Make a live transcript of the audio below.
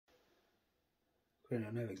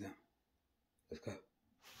Cranial nerve exam. Let's go.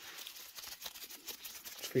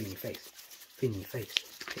 Just feeling your face. Feeling your face.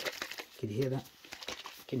 Can you hear that?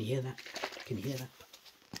 Can you hear that? Can you hear that?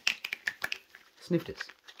 Sniff this.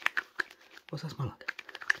 What's that smell like?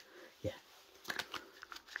 Yeah.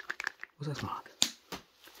 What's that smell like?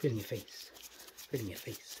 Feeling your face. Feeling your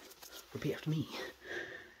face. Repeat after me.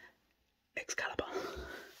 Excalibur.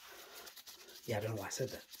 Yeah, I don't know why I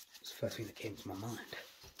said that. It's the first thing that came to my mind.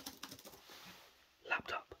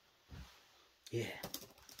 Laptop. Yeah.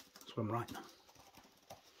 That's what I'm writing on.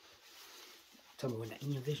 Tell me when they're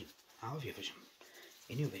in your vision. Out of your vision.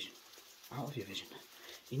 In your vision. Out of your vision.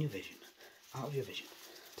 In your vision. Out of your vision.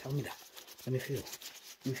 Tell me that. Let me feel.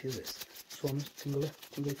 Let me feel this. Swans, tingly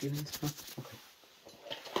feelings. Huh? Okay.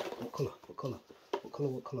 What colour? What colour? What colour?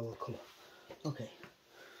 What colour? What colour? Okay.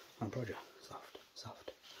 I'm Roger. Soft,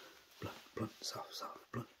 soft. Blunt, blunt, soft, soft.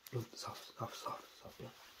 Blunt, blunt, soft, soft, soft, soft,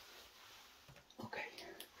 blunt. Okay.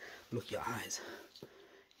 Look at your eyes.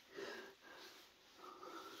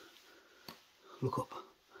 Look up.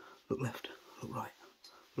 Look left. Look right.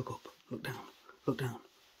 Look up. Look down. Look down.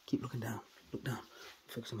 Keep looking down. Look down.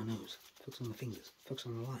 Focus on my nose. Focus on my fingers. Focus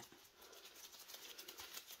on the light.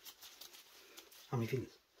 How many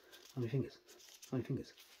fingers? How many fingers? How many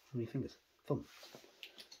fingers? How many fingers? Thumb.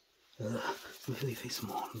 Let me feel your face some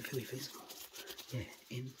more. Let me feel your face some more.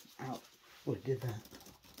 Yeah, in, out. Oh, it did that.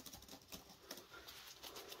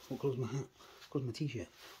 What colour's my hat? What colour's my t-shirt?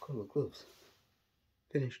 What colour are gloves?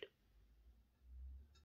 Finished.